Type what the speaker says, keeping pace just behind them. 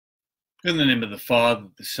In the name of the Father,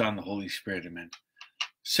 the Son, the Holy Spirit, amen.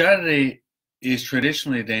 Saturday is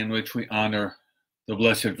traditionally a day in which we honor the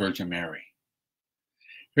Blessed Virgin Mary.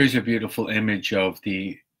 Here's a beautiful image of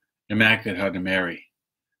the Immaculate Heart of Mary.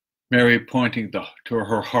 Mary pointing to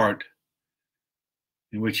her heart,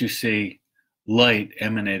 in which you see light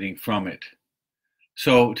emanating from it.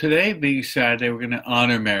 So today, being Saturday, we're going to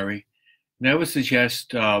honor Mary. And I would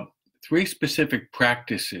suggest 3 specific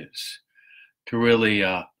practices to really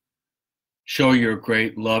show your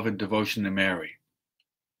great love and devotion to Mary.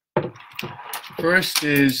 First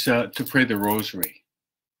is to pray the Rosary.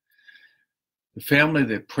 The family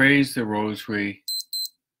that prays the Rosary,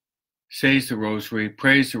 says the Rosary,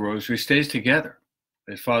 prays the Rosary, stays together,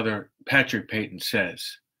 as Father Patrick Peyton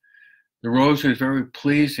says. The Rosary is very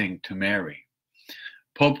pleasing to Mary.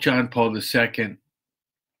 Pope John Paul II,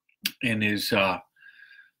 in his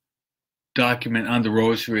document on the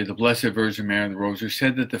Rosary, the Blessed Virgin Mary and the Rosary,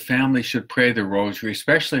 said that the family should pray the Rosary,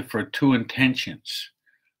 especially for 2 intentions: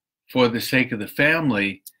 for the sake of the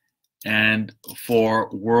family and for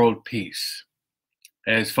world peace.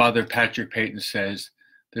 As Father Patrick Peyton says,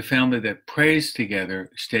 the family that prays together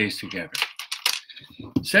stays together.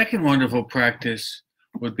 Second wonderful practice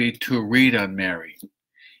would be to read on Mary.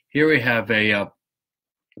 Here we have a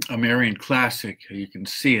Marian classic. You can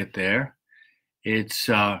see it there. It's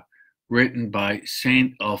written by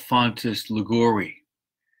Saint Alphonsus Liguori.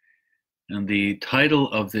 And the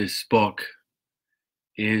title of this book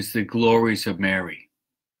is The Glories of Mary.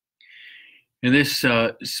 In this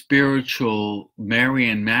spiritual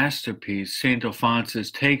Marian masterpiece, Saint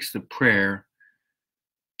Alphonsus takes the prayer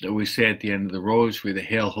that we say at the end of the Rosary, the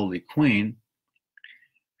Hail, Holy Queen,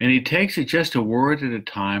 and he takes it just a word at a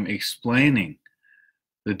time, explaining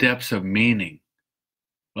the depths of meaning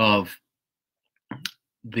of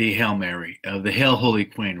the Hail Mary, the Hail, Holy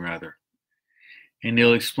Queen, rather. And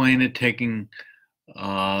he'll explain it taking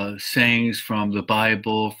sayings from the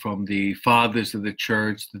Bible, from the fathers of the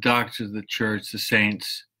church, the doctors of the church, the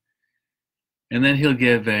saints. And then he'll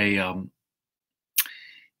give he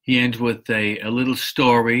ends with a little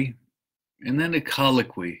story, and then a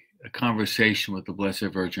colloquy, a conversation with the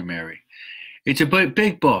Blessed Virgin Mary. It's a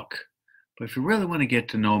big book, but if you really want to get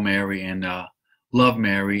to know Mary and love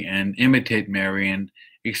Mary and imitate Mary and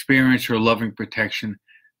experience her loving protection,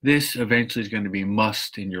 this eventually is going to be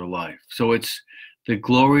must in your life. So it's The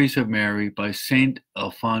Glories of Mary by Saint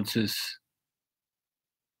Alphonsus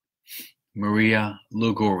Maria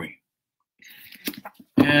Liguori.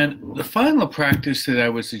 And the final practice that I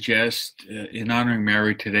would suggest in honoring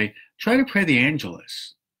Mary today, try to pray the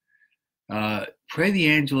Angelus. Pray the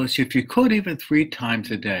Angelus, if you could, even 3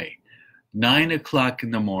 times a day. 9 o'clock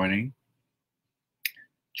in the morning,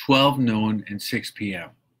 12 noon, and 6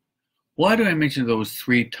 p.m. Why do I mention those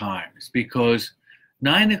 3 times? Because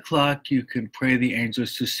 9 o'clock you can pray the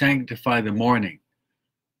Angelus to sanctify the morning,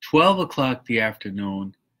 12 o'clock the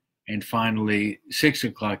afternoon, and finally 6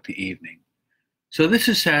 o'clock the evening. So this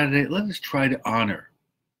is Saturday. Let us try to honor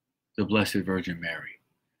the Blessed Virgin Mary.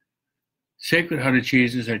 Sacred Heart of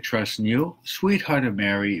Jesus, I trust in you. Sweet Heart of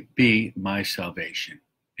Mary, be my salvation.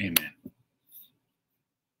 Amen.